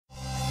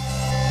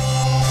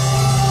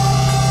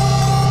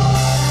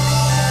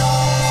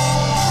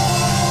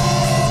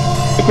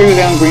agree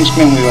with Alan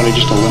Greenspan? We ought to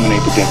just eliminate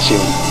the debt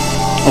ceiling.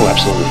 Oh,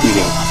 absolutely. We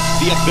do.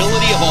 The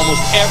ability of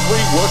almost every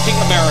working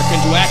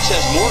American to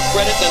access more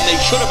credit than they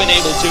should have been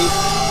able to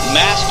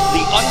masked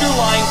the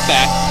underlying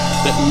fact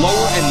that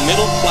lower and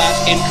middle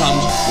class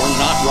incomes were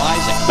not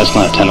rising. That's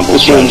not a tenable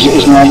strategy.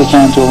 Isn't now the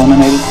time to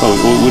eliminate it? Oh,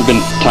 it would have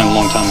been time a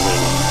long time ago.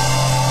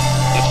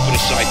 Let's put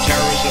aside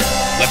terrorism.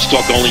 Let's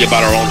talk only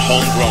about our own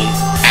homegrown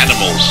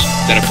animals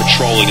that are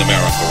patrolling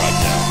America right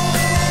now.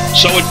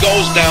 So it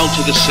goes down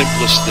to the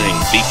simplest thing.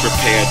 Be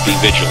prepared, be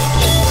vigilant.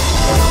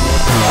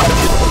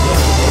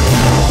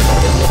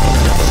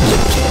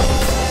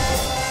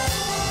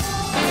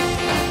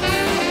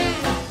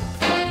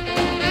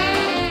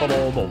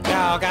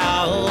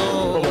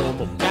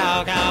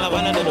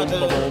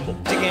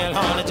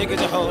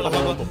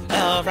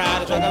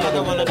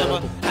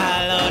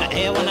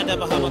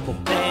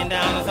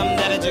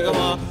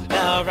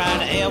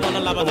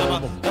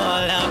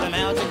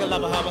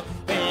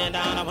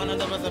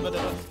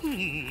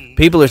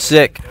 People are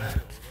sick.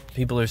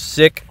 People are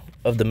sick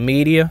of the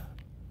media.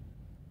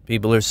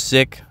 People are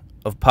sick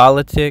of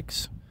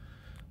politics.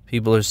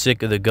 People are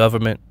sick of the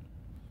government.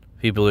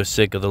 People are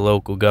sick of the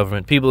local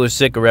government. People are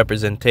sick of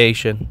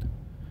representation.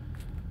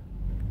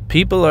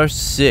 People are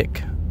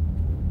sick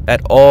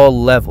at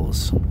all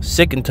levels.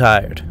 Sick and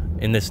tired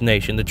in this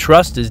nation. The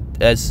trust is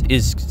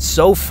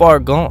so far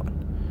gone.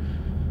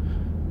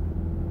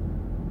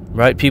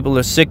 Right? People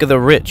are sick of the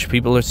rich.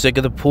 People are sick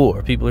of the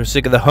poor. People are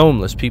sick of the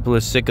homeless. People are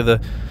sick of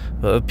the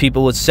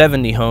people with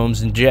 70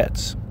 homes and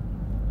jets.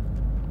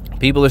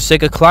 People are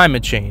sick of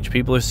climate change.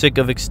 People are sick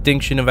of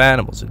extinction of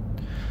animals.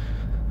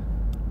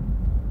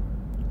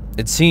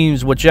 It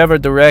seems whichever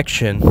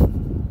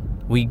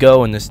direction we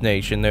go in this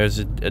nation, there's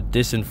a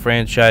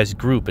disenfranchised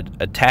group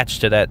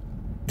attached to that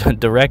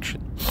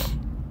direction.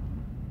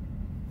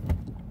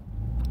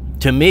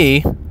 To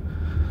me,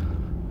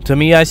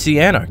 I see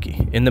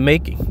anarchy in the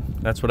making.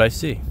 That's what I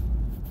see.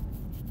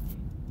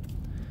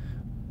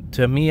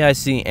 To me, I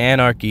see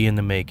anarchy in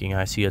the making.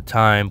 I see a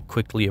time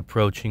quickly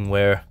approaching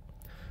where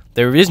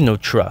there is no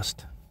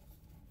trust.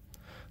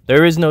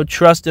 There is no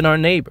trust in our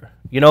neighbor.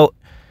 You know,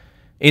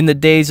 in the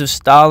days of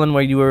Stalin,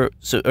 where you were,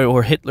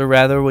 or Hitler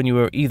rather, when you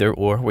were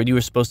where you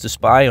were supposed to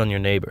spy on your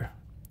neighbor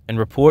and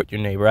report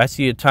your neighbor, I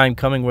see a time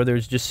coming where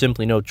there's just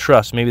simply no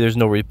trust. Maybe there's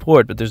no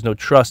report, but there's no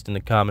trust in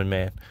the common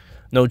man.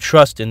 No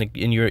trust in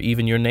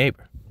even your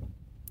neighbor.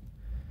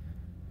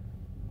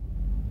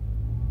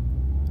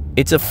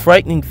 It's a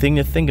frightening thing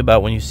to think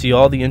about when you see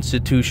all the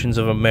institutions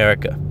of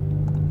America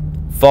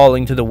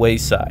falling to the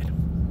wayside.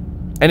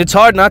 And it's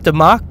hard not to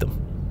mock them.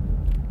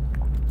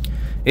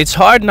 It's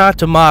hard not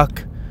to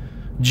mock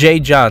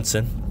Jeh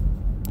Johnson,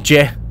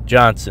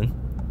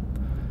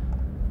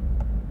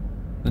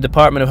 the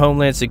Department of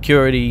Homeland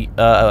Security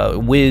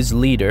whiz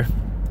leader,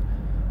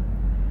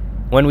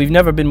 when we've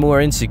never been more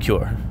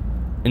insecure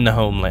in the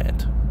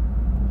homeland.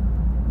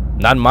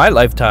 Not in my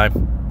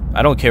lifetime.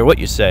 I don't care what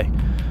you say.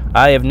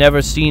 I have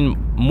never seen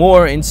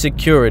more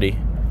insecurity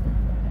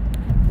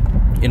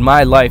in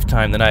my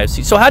lifetime than I have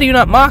seen. So how do you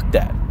not mock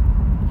that?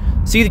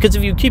 See, because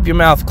if you keep your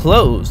mouth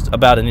closed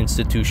about an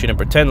institution and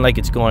pretend like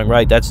it's going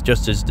right, that's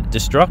just as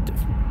destructive.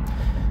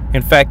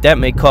 In fact, that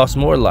may cost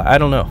more life. I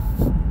don't know.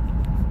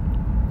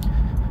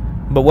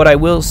 But what I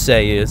will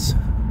say is,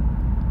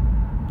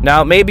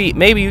 now maybe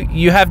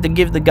you have to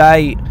give the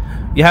guy,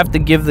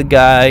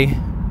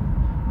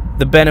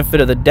 the benefit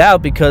of the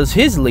doubt, because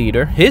his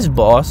leader, his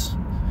boss,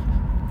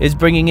 is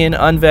bringing in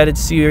unvetted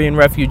Syrian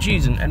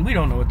refugees, and we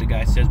don't know what the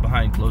guy says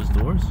behind closed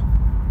doors.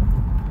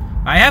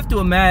 I have to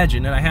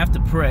imagine and I have to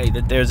pray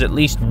that there's at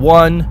least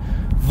one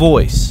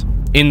voice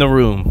in the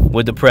room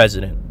with the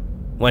president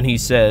when he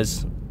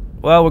says,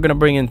 well, we're going to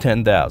bring in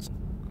 10,000.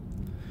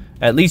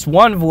 At least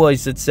one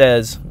voice that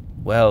says,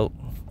 well,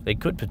 they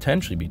could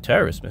potentially be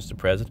terrorists, Mr.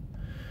 President.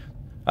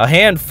 A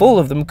handful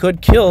of them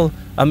could kill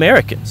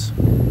Americans.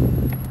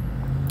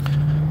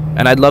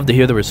 And I'd love to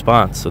hear the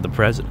response of the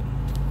president.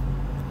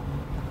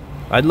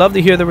 I'd love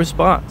to hear the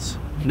response.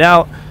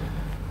 Now,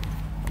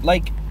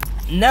 like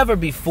never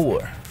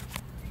before,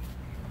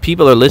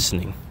 people are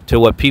listening to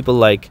what people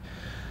like,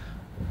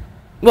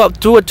 well,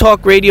 to what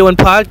talk radio and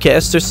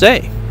podcasts are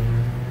saying.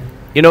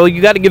 You know,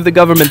 you got to give the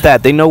government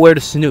that. They know where to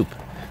snoop.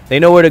 They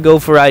know where to go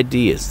for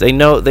ideas. They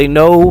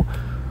know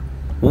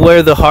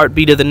where the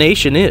heartbeat of the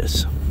nation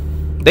is.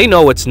 They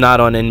know it's not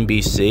on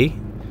NBC.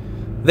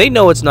 They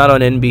know it's not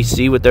on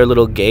NBC with their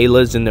little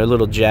galas and their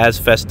little jazz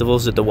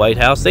festivals at the White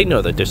House. They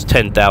know that there's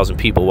 10,000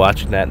 people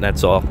watching that, and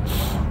that's all.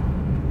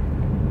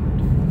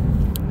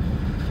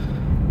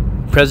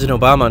 President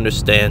Obama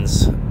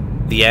understands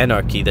the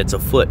anarchy that's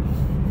afoot.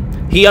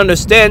 He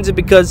understands it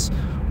because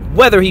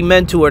whether he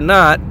meant to or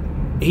not,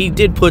 he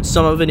did put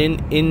some of it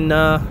in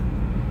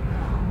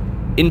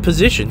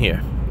position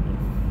here.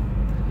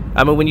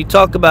 I mean, when you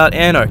talk about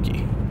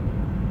anarchy,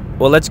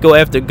 well, let's go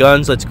after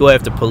guns, let's go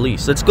after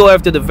police. Let's go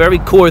after the very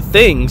core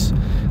things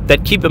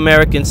that keep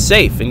Americans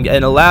safe and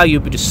allow you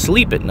to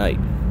sleep at night.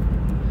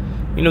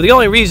 You know, the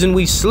only reason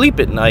we sleep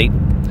at night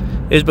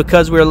is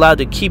because we're allowed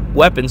to keep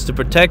weapons to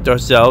protect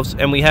ourselves,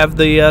 and we have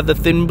the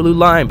thin blue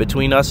line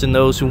between us and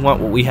those who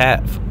want what we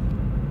have.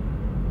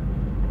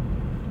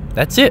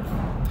 That's it.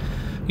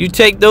 You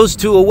take those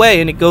two away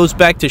and it goes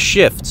back to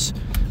shifts.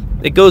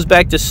 It goes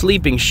back to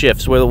sleeping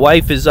shifts where the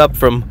wife is up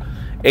from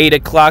 8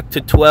 o'clock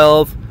to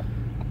 12,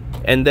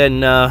 and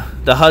then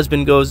the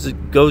husband goes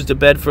to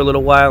bed for a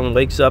little while and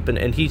wakes up,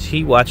 and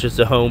he watches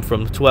the home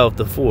from 12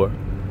 to 4.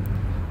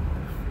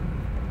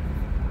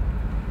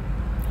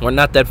 We're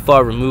not that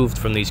far removed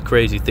from these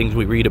crazy things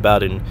we read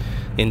about in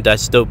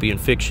dystopian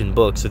fiction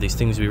books, or these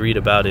things we read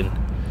about in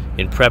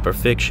prepper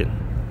fiction.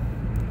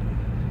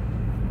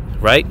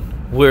 Right?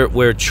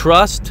 Where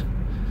trust,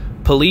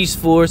 police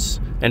force,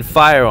 and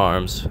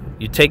firearms,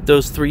 you take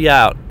those three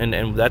out,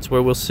 and that's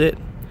where we'll sit.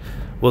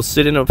 We'll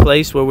sit in a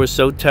place where we're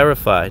so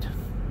terrified.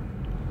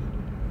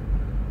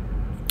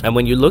 And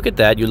when you look at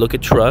that, you look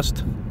at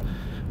trust.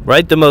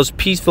 Right? The most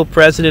peaceful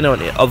president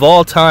of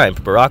all time,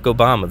 Barack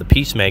Obama, the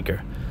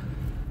peacemaker.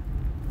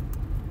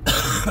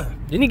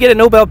 Didn't he get a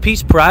Nobel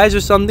Peace Prize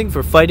or something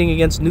for fighting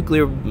against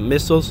nuclear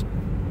missiles?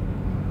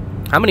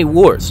 How many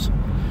wars?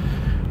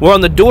 We're on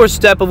the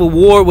doorstep of a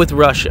war with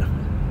Russia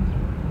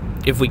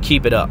if we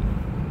keep it up.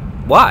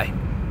 Why?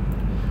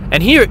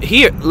 And here,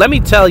 let me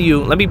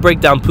break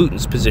down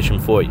Putin's position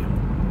for you.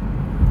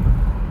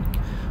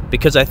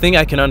 Because I think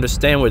I can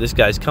understand where this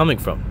guy's coming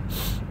from.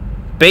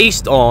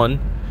 Based on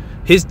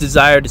his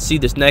desire to see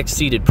this next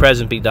seated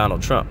president be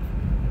Donald Trump.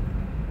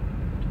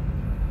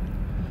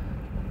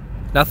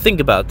 Now think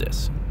about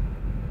this.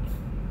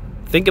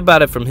 Think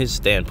about it from his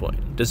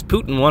standpoint. Does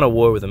Putin want a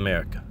war with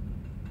America?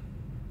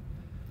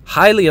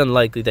 Highly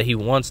unlikely that he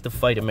wants to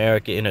fight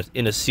America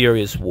in a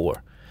serious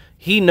war.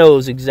 He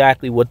knows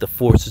exactly what the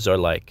forces are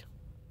like.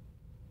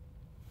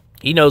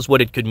 He knows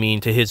what it could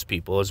mean to his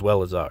people as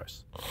well as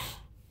ours.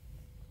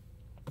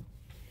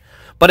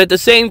 But at the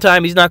same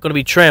time, he's not going to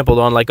be trampled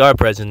on like our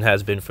president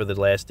has been for the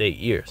last 8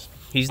 years.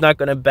 He's not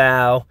going to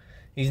bow.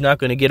 He's not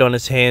going to get on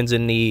his hands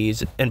and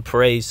knees and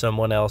praise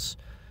someone else.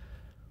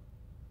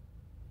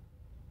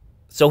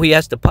 So he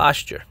has to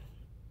posture.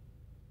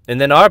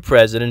 And then our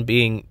president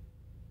being,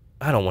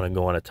 I don't want to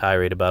go on a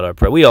tirade about our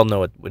president. We all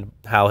know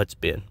how it's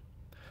been.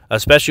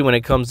 Especially when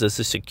it comes to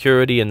the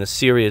security and the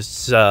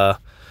serious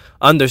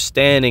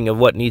understanding of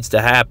what needs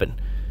to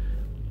happen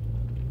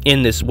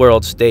in this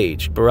world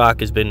stage. Barack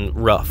has been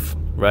rough,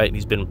 right?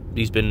 He's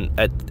been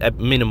at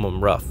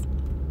minimum rough.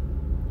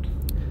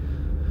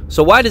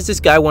 So why does this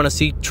guy want to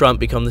see Trump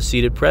become the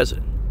seated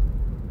president?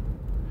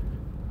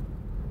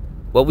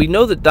 Well, we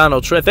know that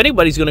Donald Trump, if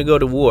anybody's going to go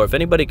to war, if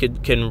anybody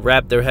can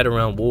wrap their head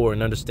around war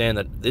and understand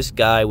that this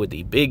guy with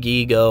the big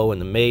ego and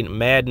the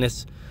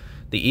madness,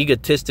 the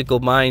egotistical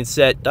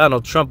mindset,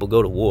 Donald Trump will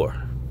go to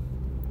war.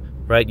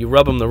 Right? You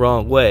rub him the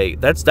wrong way.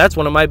 That's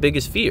one of my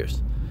biggest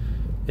fears.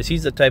 Is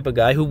he's the type of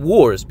guy who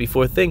wars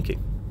before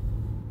thinking.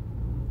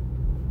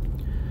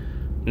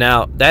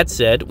 Now, that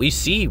said, we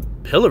see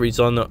Hillary's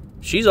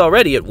she's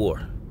already at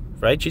war.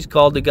 Right? She's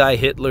called the guy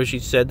Hitler. She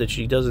said that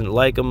she doesn't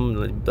like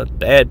him, a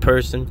bad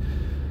person.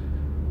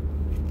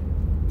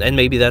 And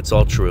maybe that's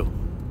all true.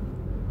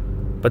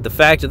 But the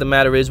fact of the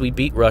matter is we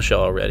beat Russia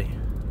already.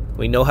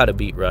 We know how to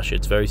beat Russia.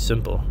 It's very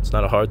simple. It's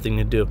not a hard thing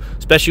to do.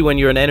 Especially when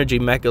you're an energy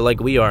mecca like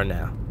we are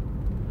now.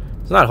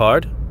 It's not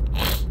hard.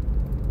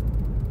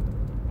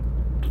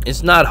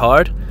 It's not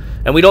hard.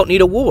 And we don't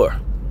need a war.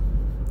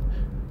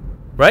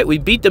 Right? We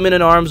beat them in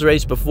an arms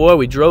race before.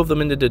 We drove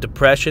them into the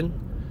depression.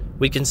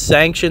 We can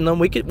sanction them.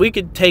 We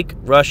could take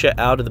Russia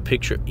out of the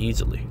picture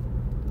easily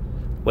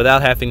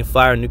without having to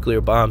fire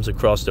nuclear bombs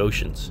across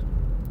oceans.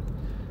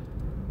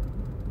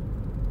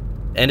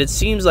 And it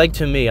seems like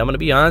to me, I'm going to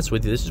be honest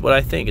with you, this is what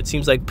I think. It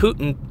seems like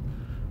Putin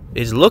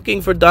is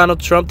looking for Donald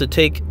Trump to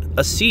take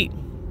a seat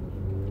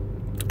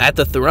at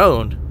the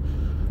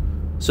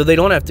throne so they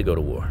don't have to go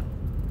to war.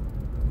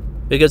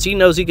 Because he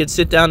knows he could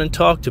sit down and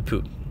talk to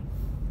Putin.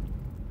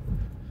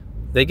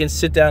 They can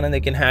sit down and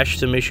they can hash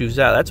some issues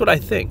out. That's what I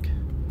think.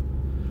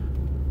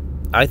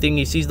 I think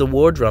he sees the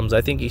war drums.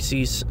 I think he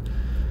sees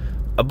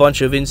a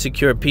bunch of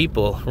insecure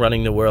people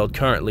running the world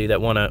currently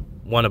that want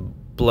to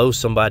blow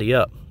somebody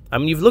up. I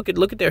mean, you look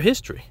at their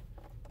history.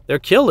 They're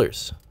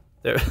killers.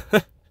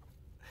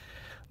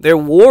 They're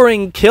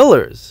warring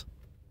killers.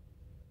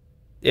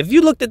 If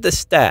you looked at the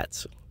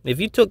stats, if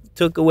you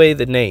took away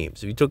the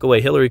names, if you took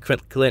away Hillary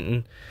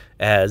Clinton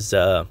as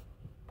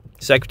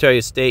Secretary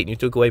of State and you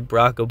took away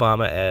Barack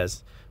Obama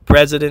as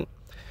president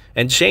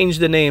and changed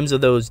the names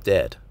of those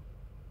dead,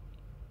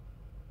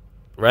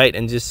 right,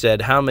 and just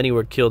said how many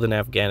were killed in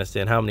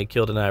Afghanistan, how many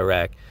killed in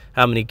Iraq,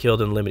 how many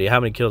killed in Libya,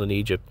 how many killed in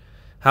Egypt,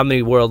 how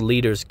many world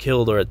leaders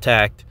killed or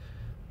attacked,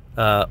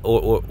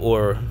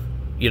 or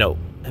you know,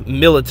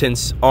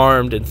 militants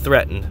armed and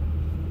threatened,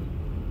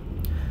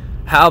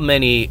 how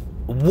many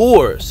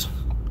wars,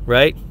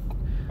 right?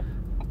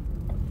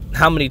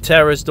 How many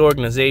terrorist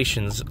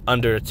organizations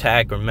under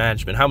attack or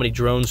management? How many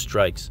drone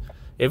strikes?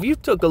 If you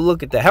took a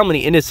look at that, how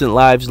many innocent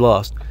lives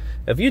lost?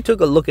 If you took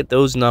a look at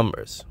those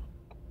numbers,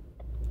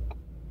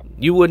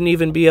 you wouldn't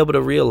even be able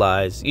to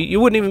realize,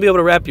 you wouldn't even be able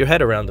to wrap your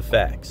head around the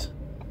facts.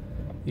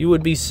 You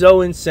would be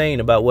so insane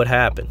about what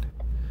happened.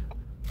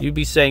 You'd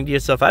be saying to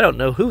yourself, I don't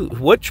know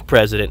which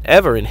president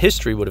ever in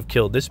history would have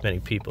killed this many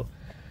people,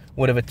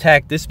 would have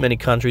attacked this many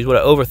countries, would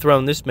have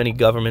overthrown this many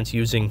governments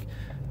using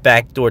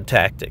backdoor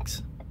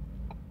tactics.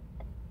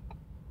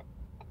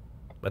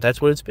 But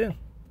that's what it's been.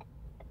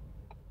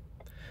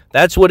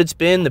 That's what it's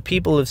been. The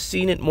people have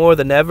seen it more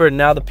than ever, and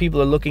now the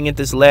people are looking at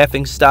this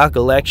laughingstock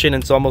election,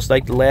 and it's almost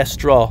like the last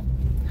straw.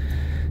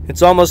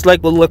 It's almost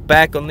like we'll look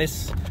back on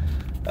this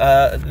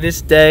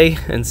day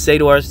and say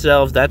to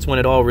ourselves, that's when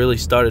it all really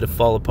started to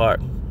fall apart.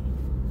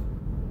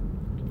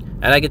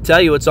 And I can tell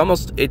you, it's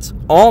almost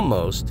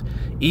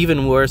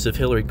even worse if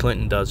Hillary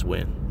Clinton does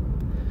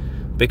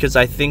win, because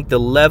I think the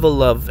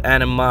level of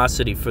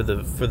animosity for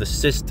the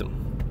system,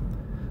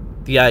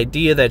 the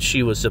idea that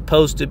she was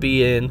supposed to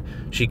be in,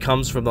 she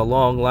comes from a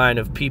long line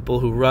of people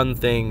who run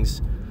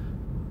things,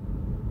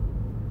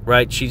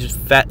 right?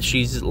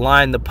 She's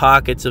lined the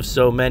pockets of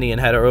so many and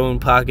had her own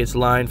pockets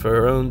lined for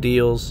her own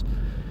deals,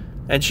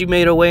 and she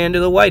made her way into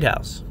the White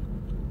House.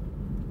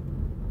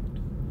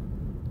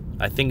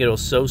 I think it'll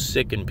so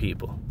sicken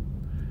people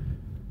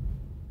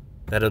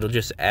that it'll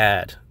just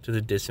add to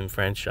the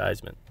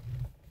disenfranchisement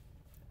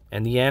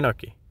and the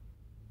anarchy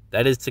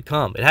that is to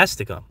come. It has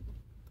to come.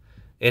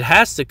 It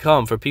has to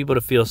come for people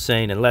to feel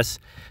sane,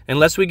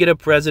 unless we get a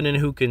president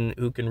who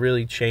can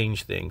really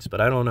change things. But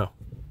I don't know.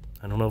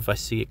 I don't know if I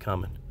see it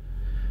coming.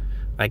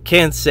 I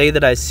can't say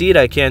that I see it.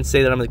 I can't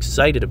say that I'm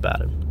excited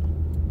about it.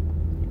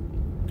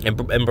 And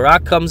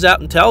Barack comes out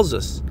and tells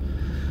us,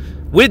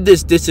 with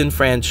this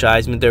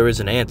disenfranchisement, there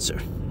is an answer,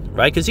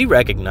 right? Because he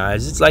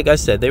recognizes, it's like I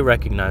said, they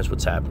recognize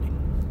what's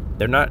happening.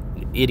 They're not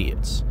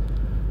idiots.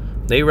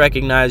 They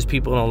recognize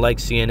people don't like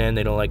CNN,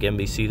 they don't like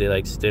NBC,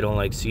 they don't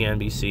like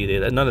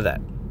CNBC, none of that.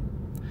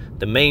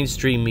 The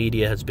mainstream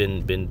media has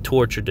been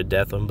tortured to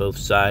death on both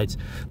sides.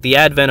 The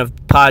advent of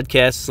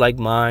podcasts like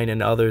mine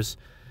and others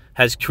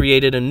has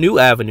created a new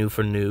avenue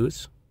for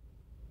news,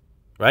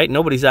 right?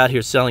 Nobody's out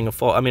here selling a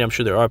false... I mean, I'm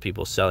sure there are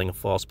people selling a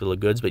false bill of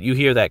goods, but you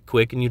hear that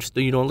quick and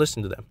you don't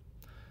listen to them.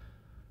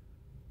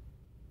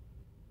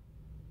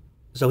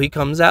 So he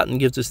comes out and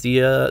gives us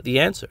the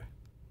answer.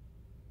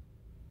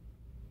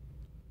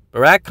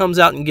 Barack comes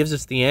out and gives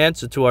us the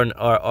answer to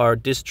our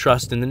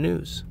distrust in the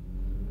news.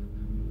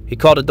 He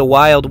called it the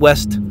Wild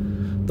West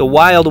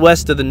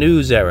of the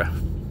news era,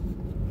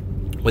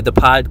 with the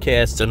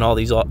podcasts and all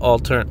these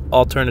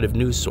alternative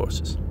news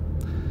sources.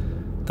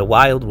 The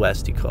Wild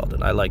West, he called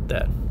it. I like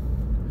that.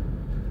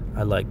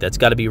 I like that. It's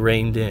got to be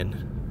reined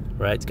in,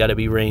 right? It's got to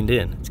be reined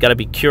in. It's got to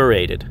be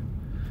curated.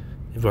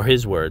 For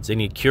his words, they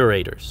need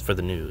curators for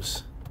the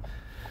news.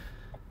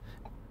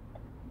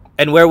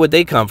 And where would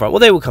they come from? Well,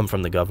 they would come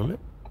from the government,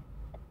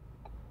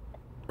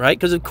 right?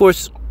 Because, of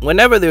course,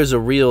 whenever there's a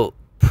real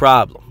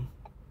problem,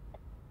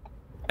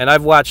 and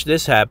I've watched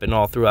this happen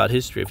all throughout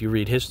history, if you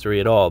read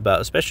history at all,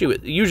 especially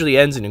it usually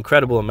ends in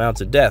incredible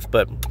amounts of death,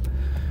 but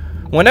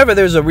whenever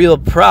there's a real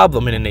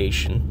problem in a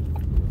nation,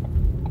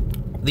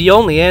 the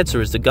only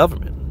answer is the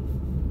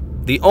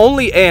government. The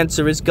only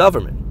answer is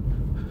government.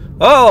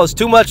 Oh, it's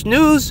too much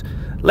news?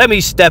 Let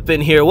me step in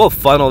here. We'll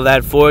funnel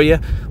that for you.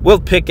 We'll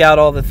pick out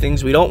all the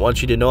things we don't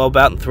want you to know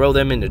about and throw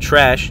them in the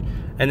trash.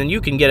 And then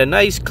you can get a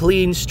nice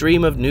clean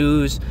stream of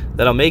news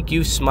that'll make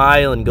you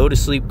smile and go to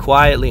sleep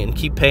quietly and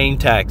keep paying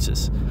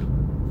taxes.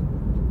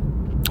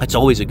 That's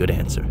always a good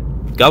answer.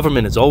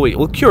 Government is always...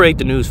 We'll curate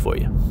the news for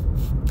you.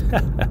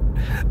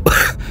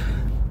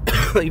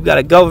 You've got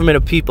a government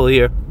of people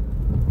here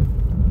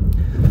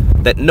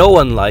that no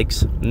one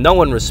likes, no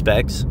one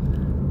respects,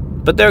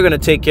 but they're going to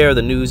take care of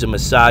the news and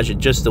massage it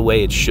just the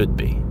way it should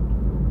be.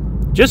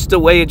 Just the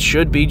way it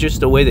should be,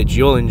 just the way that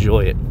you'll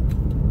enjoy it.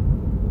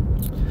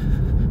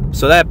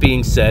 So that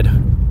being said,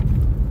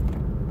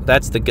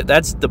 that's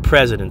the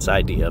president's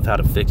idea of how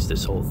to fix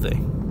this whole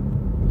thing.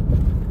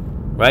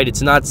 Right?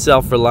 It's not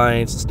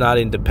self-reliance, it's not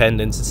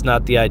independence, it's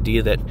not the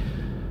idea that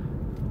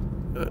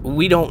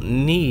we don't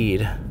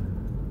need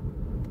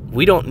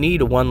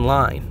one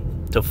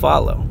line to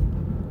follow.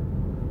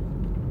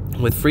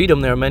 With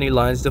freedom, there are many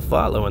lines to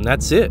follow, and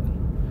that's it.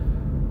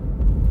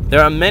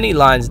 There are many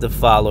lines to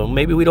follow.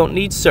 Maybe we don't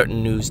need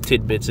certain news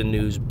tidbits and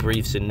news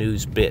briefs and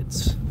news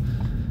bits.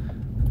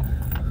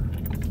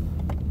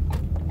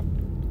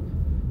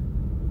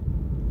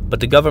 But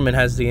the government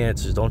has the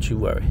answers, don't you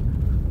worry.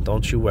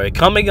 Don't you worry.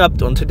 Coming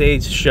up on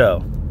today's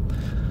show,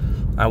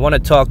 I want to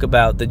talk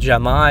about the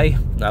Jamai,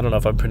 I don't know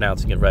if I'm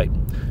pronouncing it right,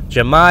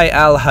 Jamai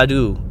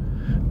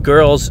Al-Hadu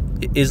Girls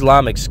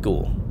Islamic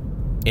School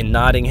in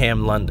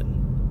Nottingham, London,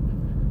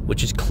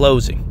 which is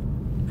closing.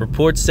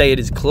 Reports say it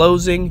is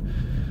closing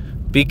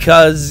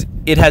because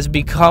it has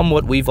become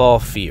what we've all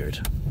feared.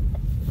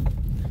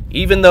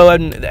 Even though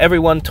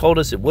everyone told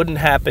us it wouldn't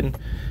happen,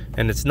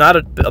 and it's not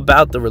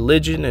about the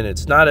religion, and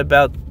it's not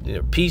about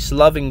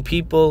peace-loving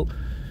people,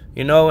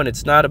 and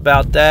it's not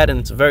about that, and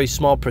it's a very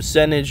small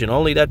percentage, and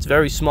only that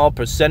very small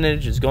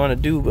percentage is going to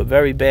do a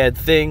very bad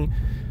thing.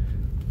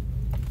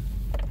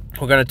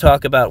 We're going to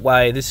talk about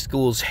why this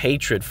school's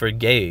hatred for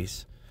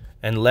gays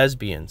and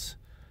lesbians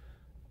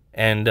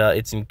and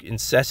its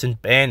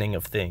incessant banning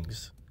of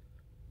things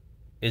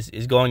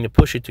is going to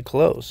push it to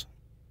close,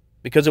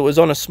 because it was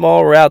on a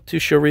small route to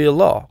Sharia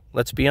law.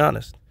 Let's be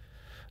honest.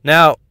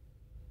 Now,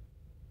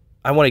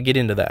 I want to get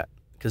into that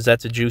because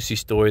that's a juicy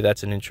story.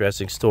 That's an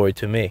interesting story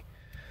to me.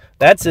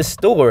 That's a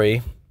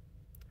story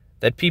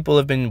that people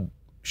have been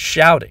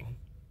shouting,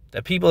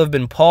 that people have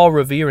been Paul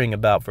revering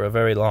about for a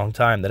very long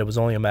time, that it was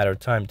only a matter of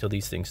time until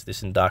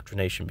this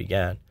indoctrination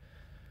began.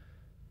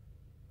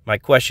 My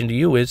question to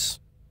you is,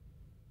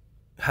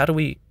 how do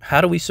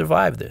we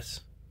survive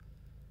this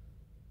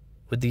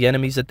with the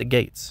enemies at the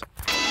gates?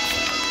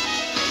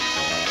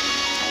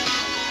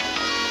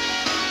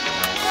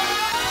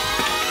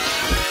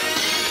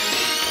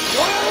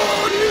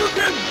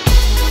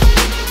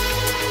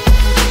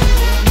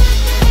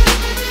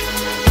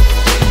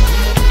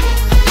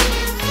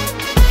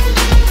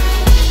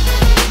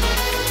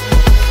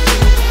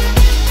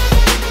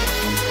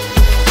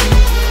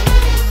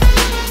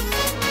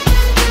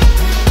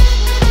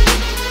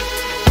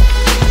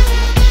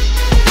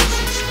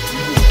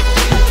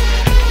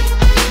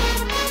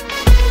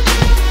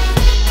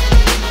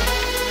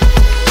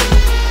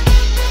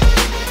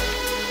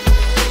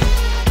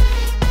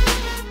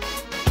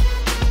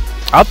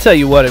 I'll tell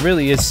you what, it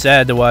really is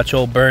sad to watch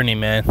old Bernie,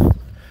 man.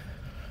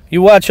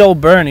 You watch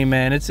old Bernie,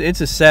 man, it's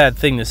a sad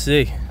thing to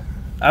see.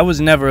 I was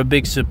never a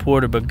big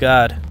supporter, but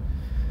God.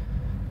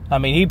 I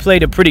mean, he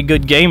played a pretty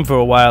good game for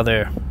a while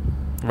there.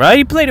 Right?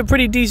 He played a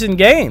pretty decent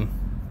game.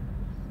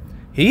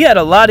 He had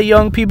a lot of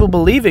young people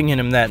believing in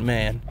him, that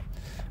man.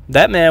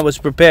 That man was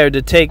prepared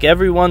to take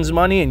everyone's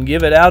money and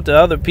give it out to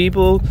other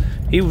people.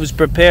 He was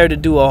prepared to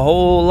do a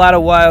whole lot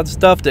of wild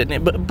stuff.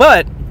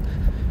 But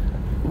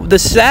the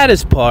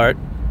saddest part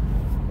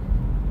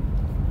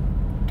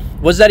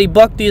was that he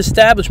bucked the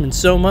establishment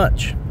so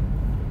much.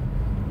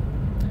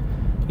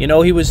 You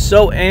know, he was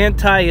so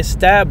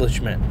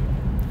anti-establishment.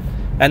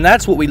 And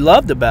that's what we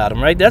loved about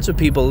him, right? That's what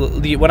people,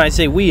 when I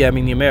say we, I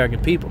mean the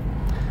American people.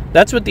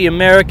 That's what the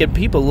American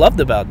people loved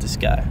about this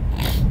guy.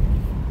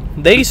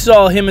 They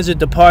saw him as a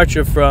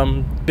departure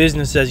from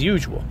business as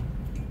usual.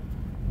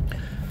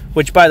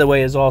 Which, by the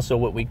way, is also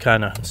what we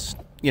kind of,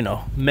 you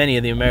know, many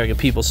of the American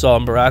people saw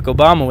in Barack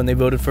Obama when they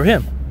voted for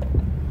him.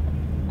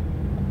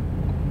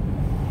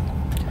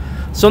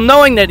 So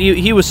knowing that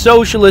he was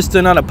socialist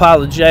and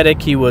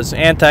unapologetic, he was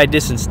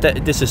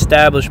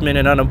anti-disestablishment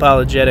and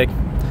unapologetic,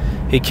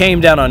 he came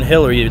down on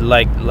Hillary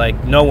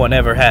like no one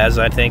ever has,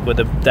 I think, with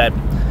that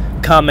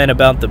comment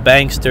about the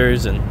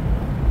banksters and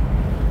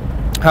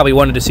how he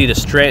wanted to see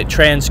the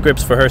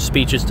transcripts for her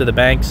speeches to the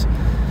banks.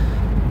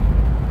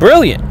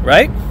 Brilliant,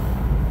 right?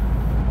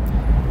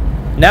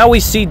 Now we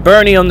see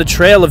Bernie on the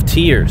Trail of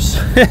Tears.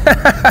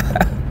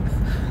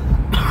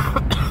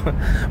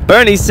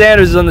 Bernie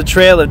Sanders is on the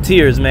Trail of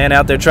Tears, man,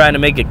 out there trying to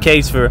make a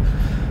case for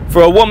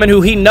a woman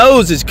who he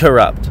knows is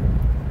corrupt.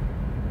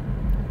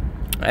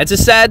 It's a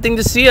sad thing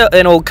to see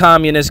an old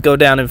communist go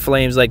down in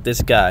flames like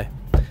this guy.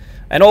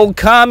 An old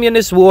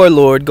communist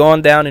warlord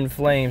gone down in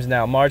flames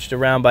now, marched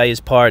around by his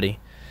party.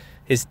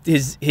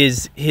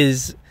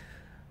 The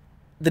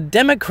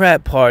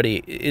Democrat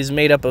Party is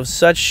made up of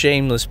such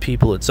shameless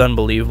people, it's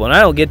unbelievable. And I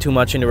don't get too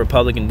much into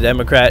Republican and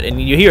Democrat,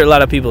 and you hear a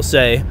lot of people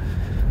say,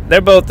 they're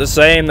both the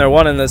same, they're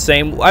one and the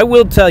same. I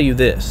will tell you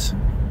this.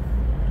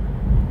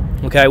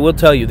 Okay, I will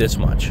tell you this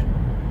much.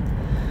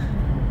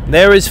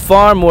 There is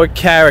far more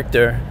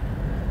character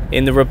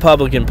in the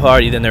Republican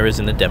Party than there is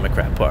in the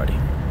Democrat Party.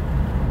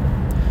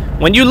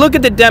 When you look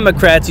at the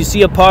Democrats, you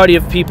see a party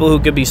of people who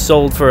could be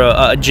sold for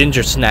a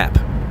ginger snap.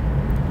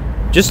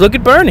 Just look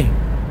at Bernie.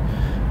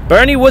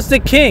 Bernie was the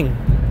king.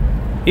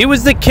 He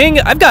was the king.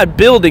 I've got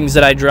buildings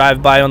that I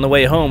drive by on the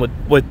way home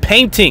with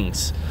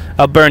paintings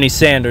of Bernie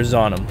Sanders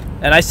on them.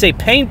 And I say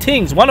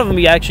paintings. One of them,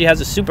 he actually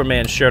has a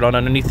Superman shirt on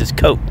underneath his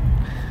coat.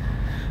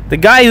 The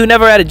guy who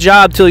never had a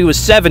job till he was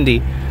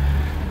 70,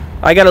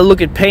 I got to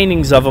look at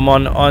paintings of him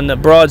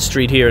on Broad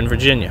Street here in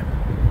Virginia.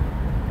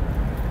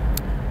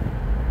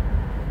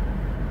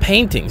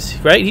 Paintings,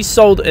 right? He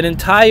sold an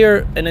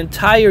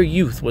entire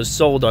youth was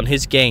sold on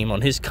his game,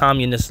 on his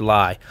communist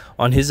lie,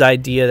 on his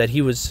idea that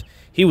he was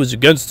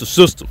against the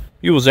system.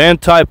 He was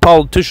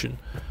anti-politician.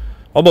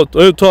 I'm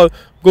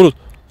gonna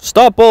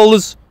stop all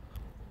this.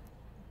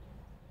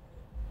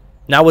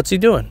 Now what's he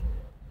doing?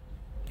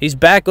 He's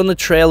back on the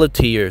Trail of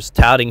Tears,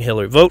 touting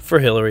Hillary. Vote for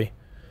Hillary.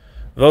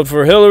 Vote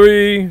for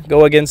Hillary.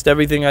 Go against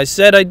everything I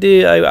said I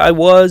did. I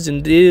was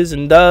and is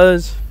and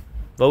does.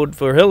 Vote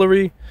for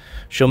Hillary.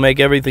 She'll make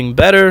everything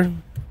better.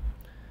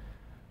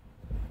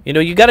 You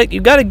know, you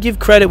gotta give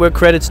credit where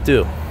credit's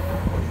due.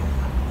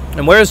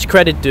 And where's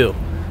credit due?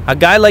 A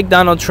guy like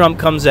Donald Trump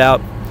comes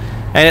out,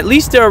 and at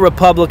least there are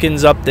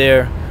Republicans up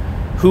there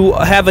who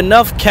have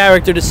enough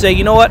character to say,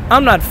 you know what,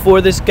 I'm not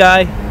for this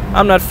guy.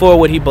 I'm not for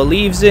what he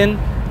believes in.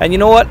 And you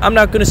know what? I'm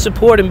not going to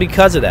support him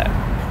because of that.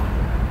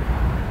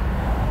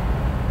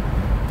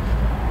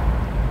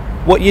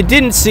 What you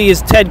didn't see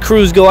is Ted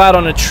Cruz go out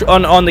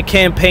on the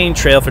campaign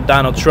trail for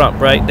Donald Trump,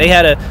 right? They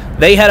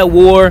had a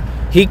war.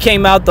 He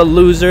came out the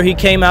loser. He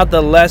came out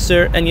the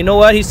lesser. And you know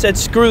what? He said,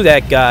 screw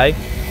that guy.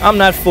 I'm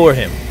not for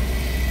him.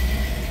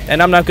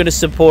 And I'm not going to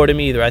support him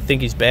either. I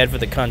think he's bad for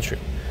the country.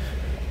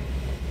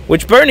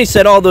 Which Bernie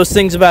said all those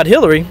things about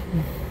Hillary,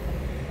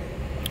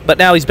 but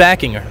now he's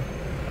backing her.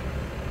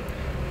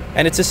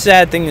 And it's a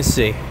sad thing to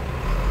see.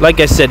 Like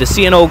I said, to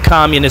see an old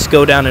communist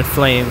go down in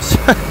flames.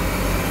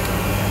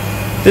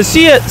 To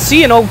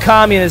see an old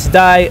communist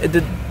die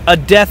a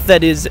death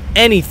that is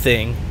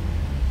anything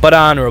but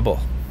honorable.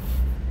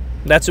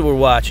 That's what we're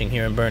watching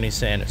here in Bernie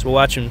Sanders. We're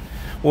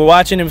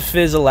watching him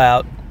fizzle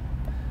out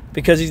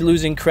because he's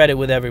losing credit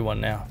with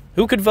everyone now.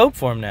 Who could vote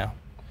for him now?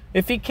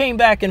 If he came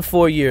back in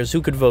 4 years,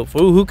 who could vote for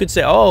him? Who could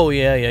say, oh,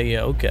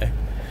 yeah, okay.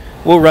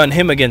 We'll run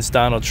him against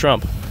Donald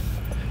Trump.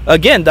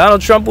 Again,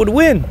 Donald Trump would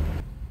win.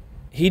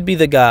 He'd be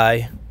the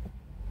guy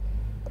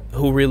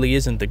who really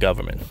isn't the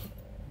government.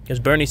 Because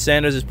Bernie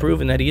Sanders has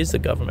proven that he is the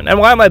government. And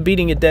why am I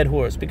beating a dead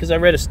horse? Because I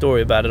read a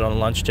story about it on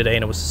lunch today,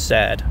 and it was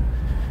sad.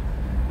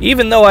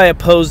 Even though I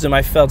opposed him,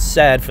 I felt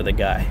sad for the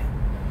guy.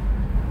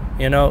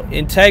 You know,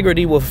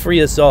 integrity will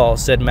free us all,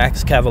 said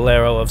Max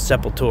Cavalero of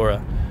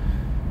Sepultura.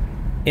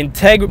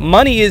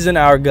 Money isn't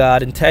our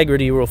God.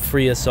 Integrity will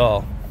free us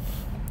all.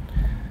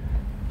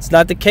 It's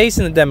not the case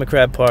in the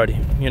Democrat Party.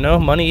 You know,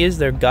 money is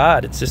their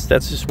God. That's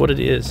just what it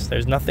is.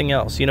 There's nothing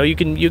else. You know, you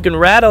can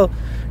rattle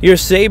your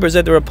sabers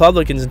at the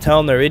Republicans and tell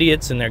them they're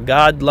idiots and they're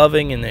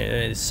God-loving and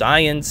they're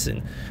science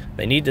and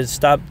they need to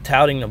stop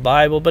touting the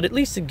Bible, but at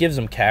least it gives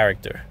them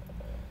character.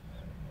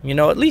 You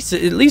know, at least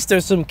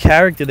there's some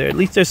character there. At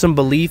least there's some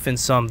belief in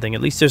something.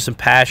 At least there's some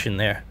passion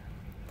there.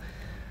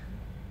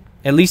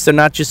 At least they're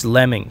not just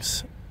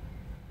lemmings.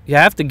 You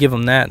have to give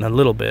them that in a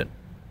little bit.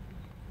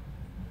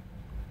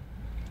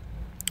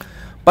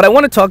 But I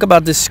want to talk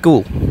about this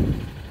school.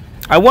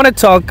 I want to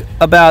talk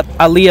about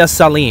Aliyah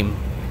Saleem.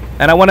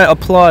 And I want to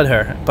applaud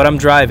her, but I'm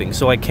driving,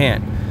 so I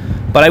can't.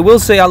 But I will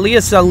say Aliyah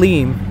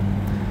Saleem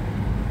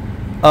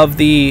of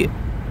the...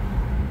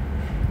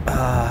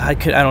 I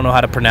don't know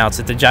how to pronounce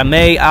it. The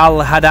Jameh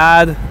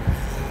Al-Haddad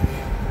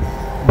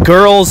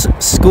Girls'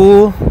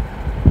 School.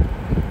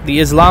 The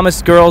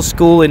Islamist Girls'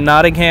 School in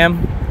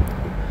Nottingham.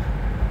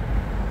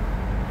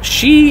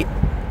 She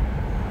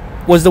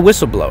was the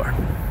whistleblower.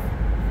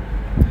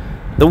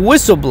 The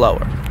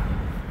whistleblower.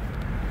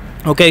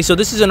 Okay, so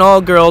this is an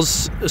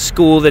all-girls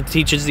school that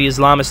teaches the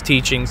Islamist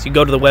teachings. You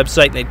go to the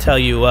website and they tell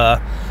you,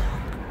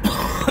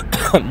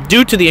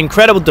 due to the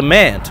incredible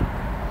demand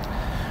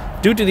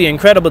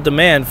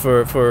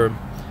for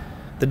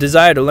the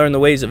desire to learn the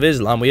ways of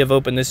Islam, we have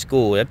opened this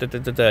school at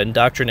the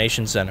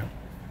indoctrination center.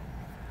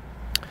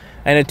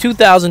 And in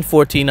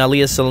 2014,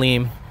 Aliyah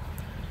Saleem,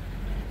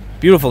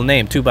 beautiful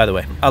name too, by the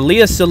way,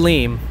 Aliyah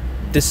Saleem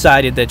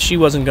decided that she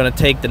wasn't going to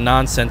take the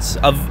nonsense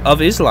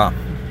of Islam.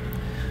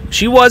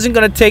 She wasn't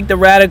going to take the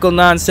radical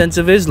nonsense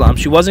of Islam.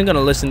 She wasn't going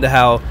to listen to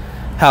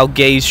how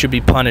gays should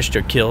be punished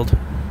or killed,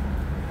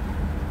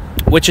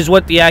 which is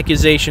what the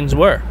accusations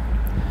were,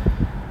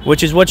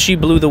 which is what she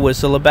blew the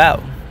whistle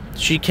about.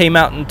 She came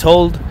out and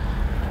told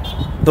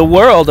the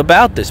world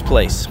about this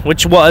place,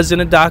 which was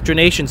an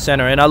indoctrination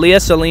center. And Aliyah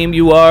Saleem,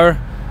 you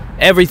are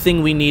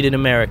everything we need in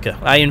America.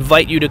 I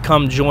invite you to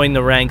come join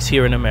the ranks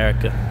here in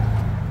America.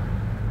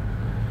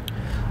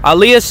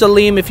 Aliyah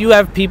Saleem, if you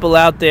have people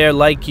out there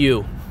like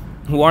you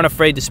who aren't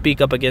afraid to speak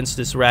up against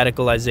this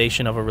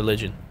radicalization of a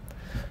religion,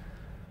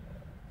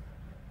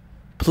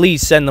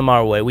 please send them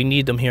our way. We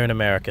need them here in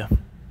America.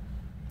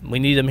 We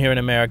need them here in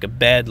America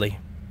badly.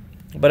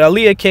 But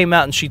Aliyah came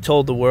out and she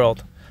told the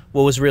world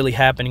what was really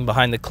happening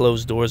behind the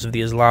closed doors of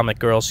the Islamic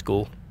Girls'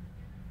 School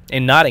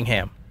in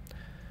Nottingham.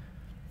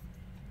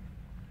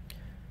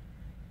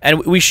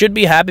 And we should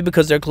be happy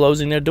because they're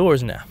closing their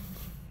doors now.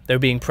 They're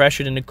being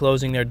pressured into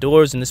closing their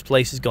doors, and this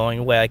place is going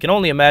away. I can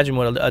only imagine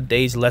what a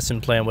day's lesson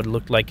plan would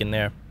look like in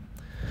there.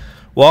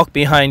 Walk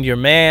behind your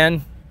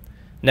man.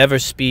 Never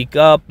speak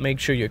up. Make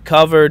sure you're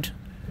covered.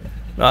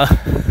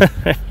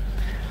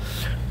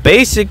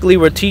 Basically,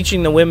 we're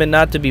teaching the women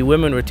not to be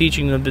women. We're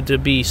teaching them to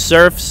be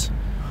serfs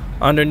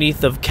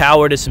underneath of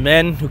cowardice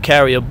men who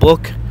carry a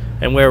book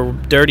and wear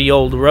dirty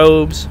old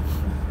robes.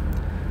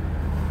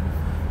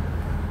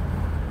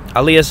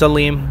 Aliyah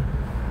Saleem,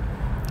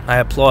 I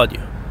applaud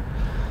you.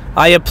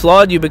 I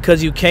applaud you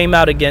because you came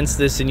out against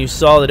this and you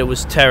saw that it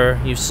was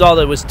terror. You saw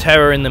that it was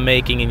terror in the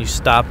making and you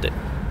stopped it.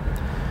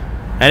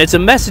 And it's a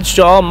message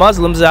to all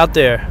Muslims out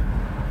there.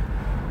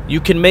 You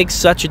can make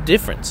such a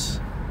difference.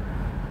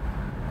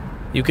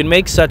 You can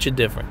make such a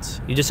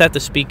difference. You just have to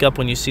speak up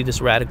when you see this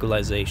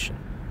radicalization.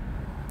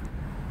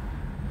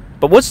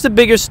 But what's the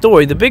bigger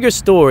story? The bigger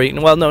story,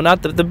 well, no,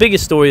 not the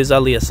biggest story is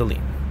Aliyah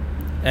Saleem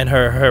and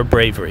her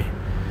bravery.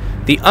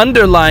 The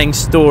underlying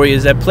story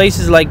is that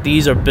places like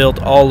these are built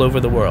all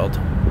over the world.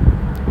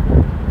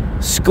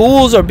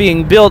 Schools are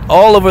being built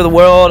all over the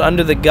world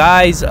under the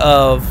guise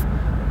of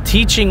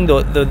teaching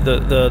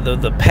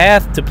the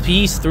path to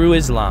peace through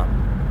Islam.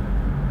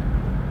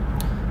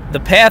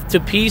 The path to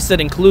peace that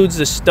includes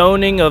the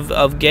stoning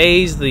of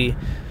gays, the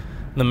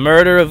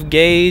murder of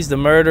gays, the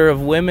murder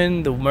of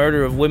women, the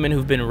murder of women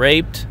who've been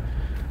raped,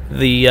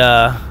 the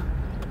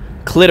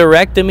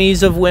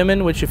clitorectomies of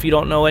women, which if you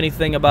don't know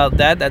anything about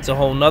that, that's a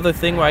whole nother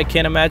thing where I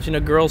can't imagine a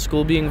girls'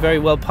 school being very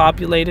well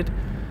populated.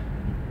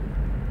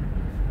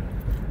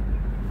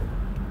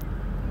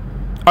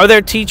 Are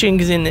there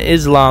teachings in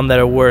Islam that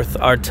are worth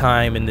our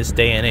time in this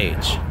day and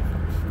age?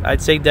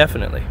 I'd say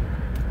definitely.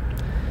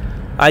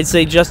 I'd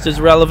say just as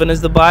relevant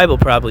as the Bible,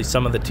 probably,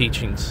 some of the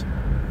teachings.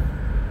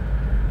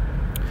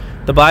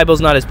 The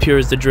Bible's not as pure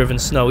as the driven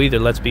snow either,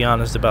 let's be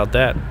honest about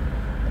that.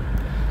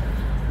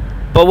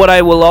 But what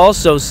I will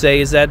also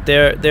say is that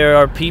there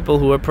are people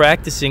who are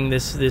practicing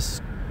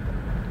the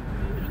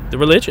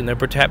religion.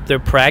 They're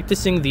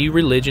practicing the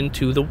religion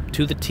to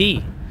the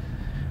T.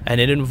 And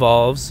it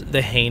involves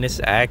the heinous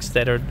acts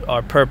that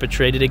are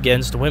perpetrated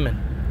against women.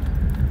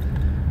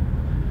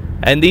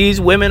 And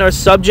these women are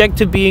subject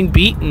to being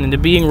beaten and to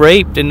being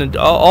raped and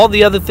all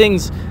the other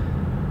things.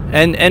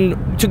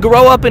 And to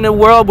grow up in a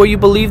world where you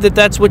believe that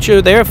that's what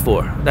you're there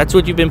for. That's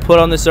what you've been put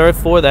on this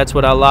earth for. That's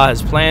what Allah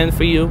has planned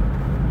for you.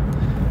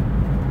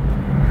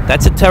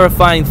 That's a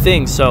terrifying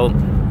thing. So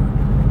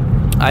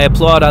I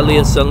applaud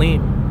Aliyah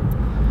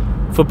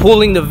Saleem for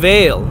pulling the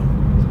veil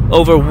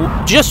over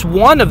just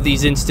one of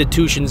these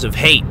institutions of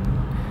hate.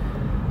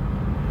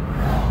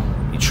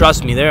 You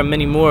trust me, there are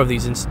many more of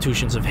these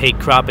institutions of hate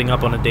cropping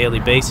up on a daily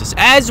basis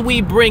as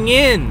we bring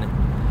in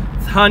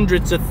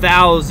hundreds of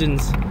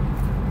thousands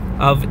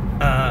of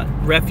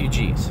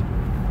refugees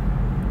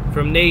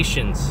from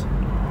nations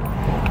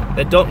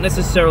that don't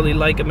necessarily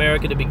like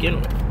America to begin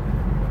with.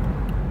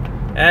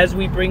 As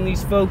we bring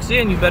these folks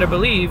in, you better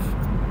believe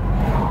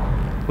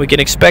we can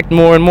expect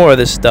more and more of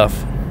this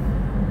stuff.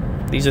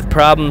 These are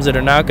problems that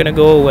are not going to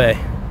go away.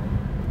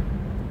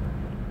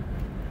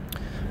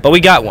 But we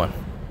got one.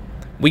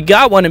 We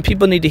got one, and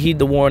people need to heed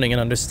the warning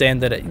and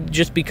understand that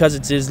just because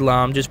it's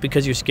Islam, just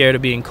because you're scared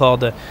of being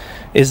called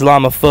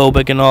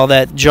Islamophobic and all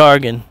that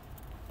jargon,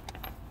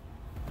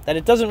 that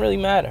it doesn't really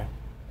matter.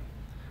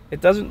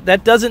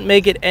 That doesn't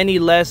make it any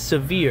less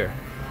severe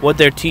what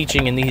they're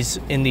teaching in these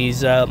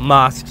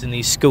mosques, in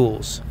these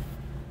schools.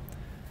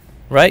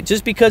 Right?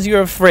 Just because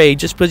you're afraid,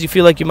 just because you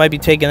feel like you might be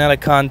taken out of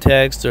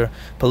context or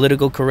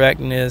political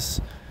correctness,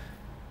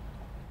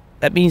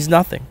 that means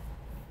nothing.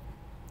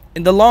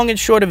 And the long and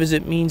short of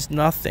it means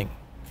nothing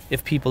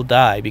if people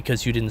die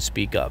because you didn't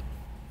speak up.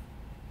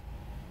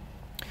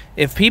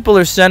 If people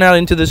are sent out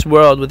into this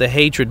world with a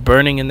hatred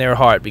burning in their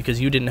heart because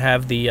you didn't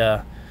have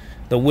the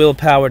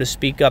willpower to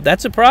speak up,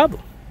 that's a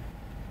problem.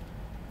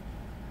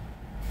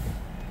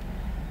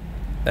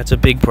 That's a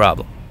big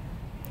problem.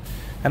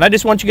 And I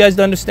just want you guys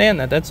to understand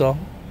that, that's all.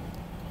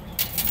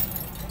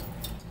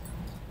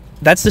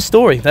 That's the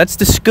story. That's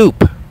the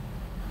scoop.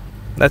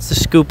 That's the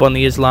scoop on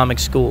the Islamic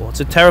School. It's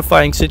a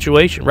terrifying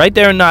situation. Right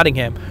there in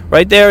Nottingham.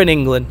 Right there in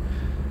England.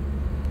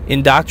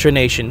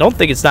 Indoctrination. Don't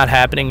think it's not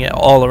happening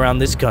all around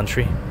this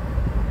country.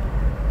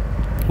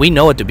 We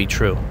know it to be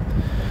true.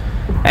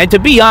 And to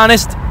be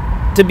honest,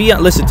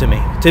 listen to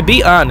me. To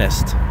be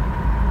honest,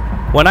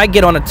 when I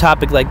get on a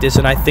topic like this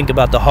and I think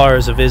about the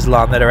horrors of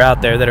Islam that are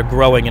out there, that are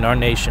growing in our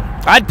nation,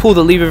 I'd pull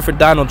the lever for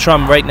Donald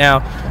Trump right now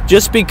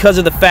just because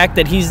of the fact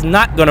that he's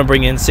not going to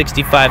bring in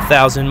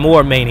 65,000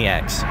 more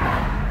maniacs.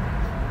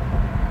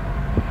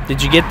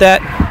 Did you get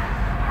that?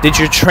 Did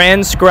your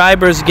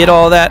transcribers get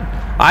all that?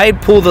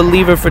 I'd pull the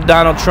lever for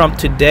Donald Trump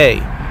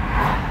today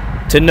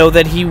to know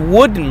that he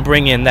wouldn't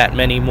bring in that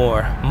many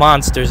more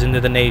monsters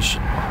into the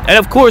nation. And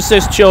of course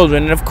there's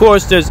children, and of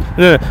course there's...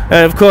 and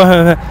of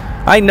course...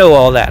 I know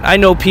all that. I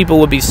know people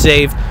would be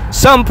saved.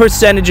 Some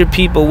percentage of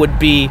people would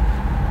be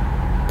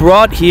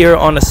brought here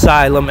on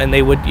asylum, and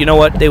they would, you know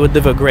what, they would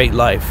live a great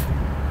life.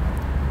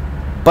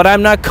 But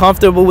I'm not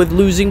comfortable with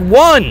losing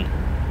one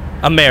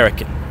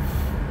American.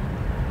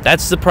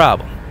 That's the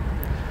problem.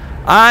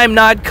 I'm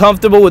not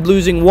comfortable with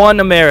losing one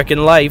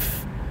American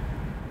life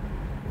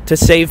to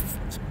save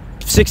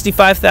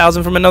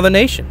 65,000 from another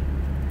nation.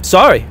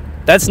 Sorry.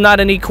 That's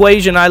not an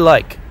equation I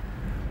like.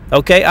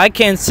 Okay, I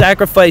can't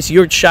sacrifice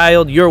your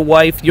child, your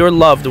wife, your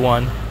loved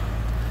one,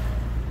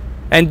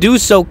 and do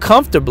so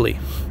comfortably.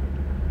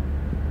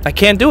 I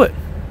can't do it.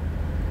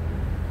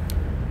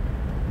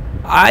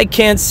 I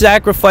can't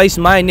sacrifice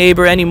my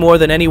neighbor any more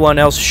than anyone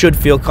else should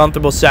feel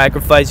comfortable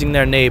sacrificing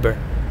their neighbor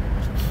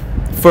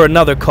for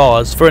another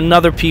cause, for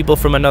another people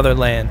from another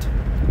land.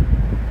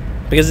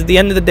 Because at the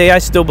end of the day, I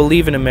still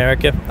believe in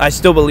America. I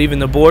still believe in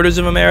the borders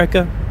of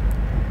America.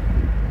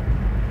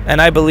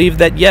 And I believe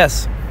that,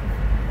 yes,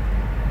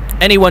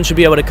 anyone should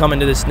be able to come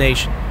into this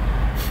nation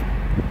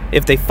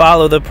if they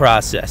follow the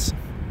process.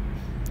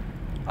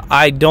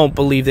 I don't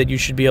believe that you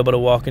should be able to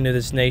walk into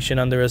this nation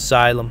under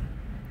asylum.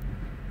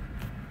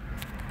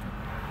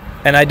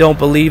 And I don't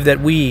believe that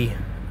we,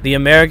 the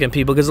American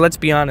people, because let's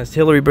be honest,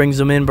 Hillary brings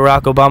them in,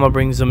 Barack Obama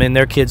brings them in,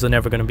 their kids are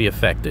never going to be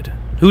affected.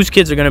 Whose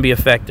kids are going to be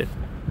affected?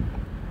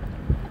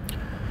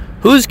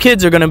 Whose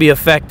kids are going to be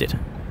affected?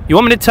 You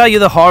want me to tell you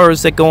the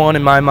horrors that go on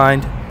in my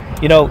mind?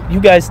 You know, you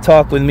guys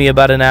talk with me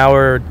about an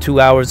hour or 2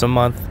 hours a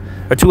month,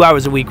 or 2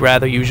 hours a week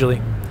rather,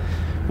 usually.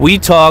 We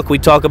talk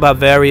about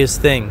various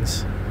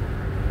things.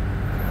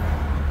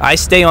 I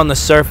stay on the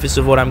surface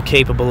of what I'm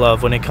capable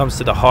of when it comes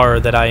to the horror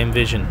that I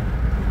envision.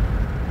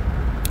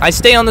 I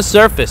stay on the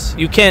surface.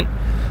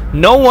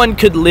 No one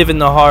could live in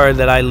the horror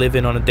that I live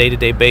in on a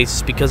day-to-day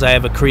basis because I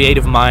have a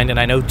creative mind and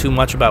I know too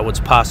much about what's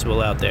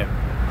possible out there.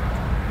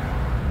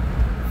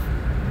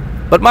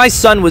 But my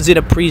son was in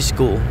a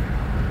preschool.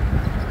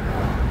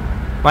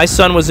 My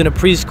son was in a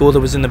preschool that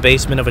was in the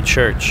basement of a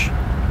church.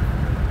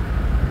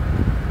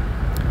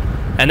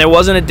 And there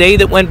wasn't a day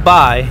that went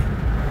by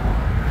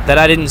that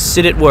I didn't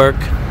sit at work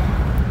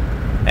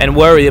and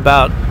worry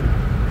about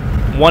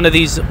one of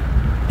these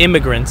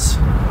immigrants,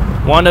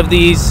 one of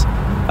these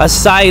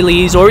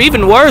asylees, or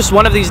even worse,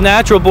 one of these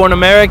natural-born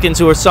Americans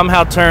who are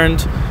somehow turned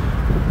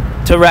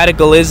to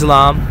radical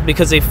Islam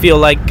because they feel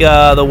like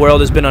the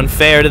world has been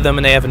unfair to them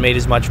and they haven't made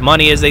as much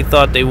money as they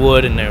thought they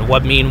would, and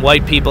what mean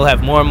white people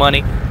have more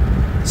money.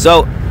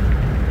 So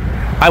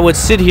I would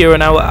sit here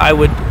and I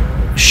would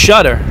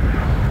shudder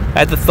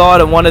at the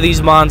thought of one of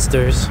these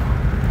monsters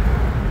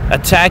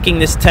attacking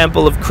this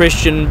temple of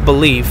Christian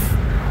belief,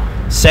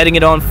 setting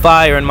it on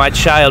fire, and my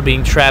child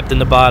being trapped in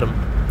the bottom,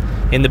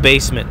 in the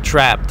basement,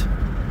 trapped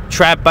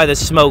by the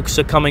smoke,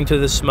 succumbing to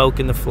the smoke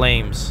and the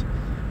flames.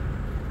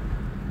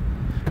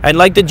 And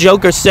like the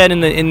Joker said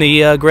in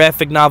the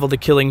graphic novel The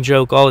Killing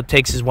Joke, all it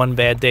takes is one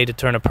bad day to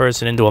turn a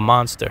person into a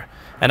monster.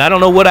 And I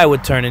don't know what I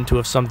would turn into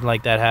if something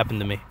like that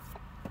happened to me.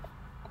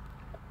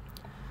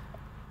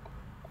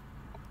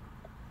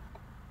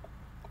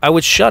 I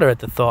would shudder at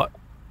the thought.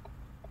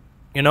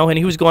 You know, and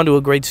he was going to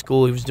a great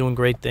school. He was doing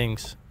great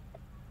things.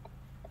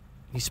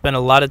 He spent a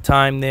lot of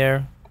time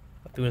there.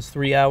 I think it was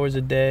 3 hours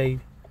a day.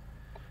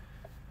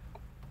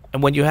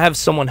 And when you have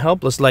someone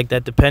helpless like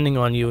that depending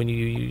on you and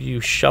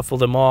you shuffle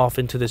them off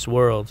into this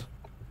world,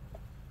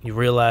 you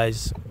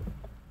realize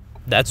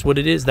that's what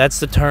it is. That's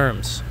the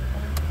terms.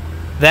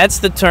 That's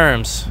the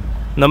terms.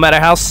 No matter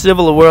how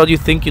civil a world you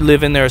think you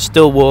live in, there are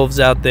still wolves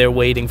out there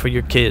waiting for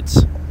your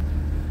kids.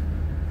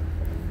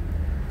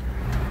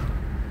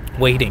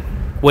 Waiting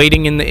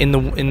in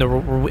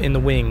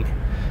the wing.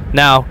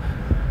 Now,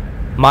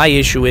 my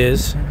issue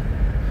is,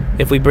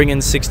 if we bring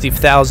in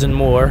 60,000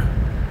 more,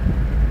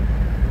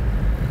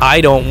 I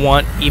don't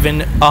want even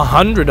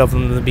 100 of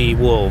them to be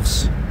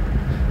wolves.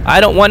 I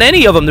don't want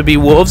any of them to be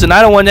wolves, and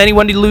I don't want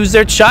anyone to lose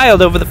their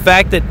child over the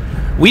fact that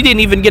we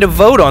didn't even get a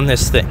vote on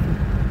this thing.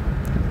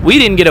 We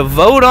didn't get a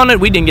vote on it.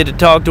 We didn't get to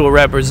talk to a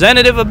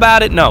representative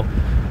about it. No.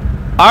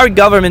 Our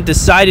government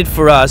decided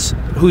for us,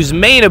 whose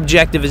main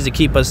objective is to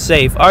keep us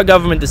safe, our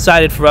government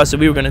decided for us that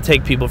we were going to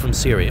take people from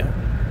Syria.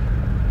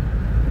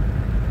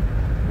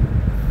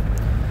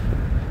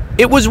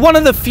 It was one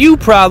of the few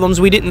problems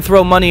we didn't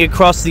throw money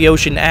across the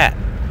ocean at.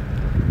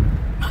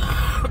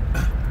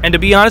 And to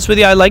be honest with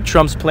you, I like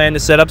Trump's plan to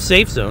set up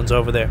safe zones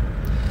over there,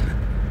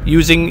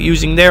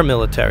 using their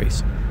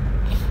militaries.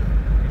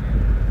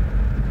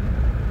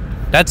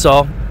 That's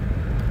all.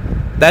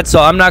 That's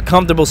all. I'm not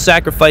comfortable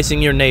sacrificing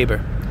your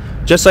neighbor.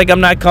 Just like I'm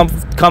not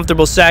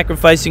comfortable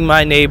sacrificing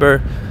my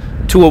neighbor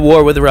to a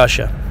war with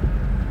Russia.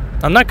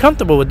 I'm not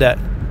comfortable with that.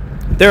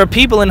 There are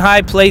people in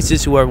high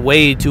places who are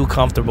way too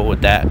comfortable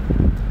with that.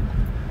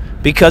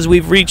 Because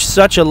we've reached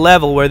such a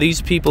level where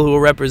these people who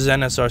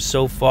represent us are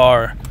so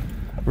far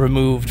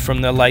removed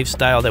from the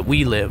lifestyle that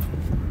we live.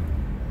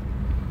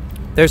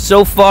 They're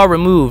so far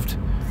removed.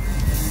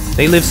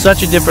 They live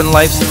such a different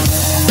lifestyle.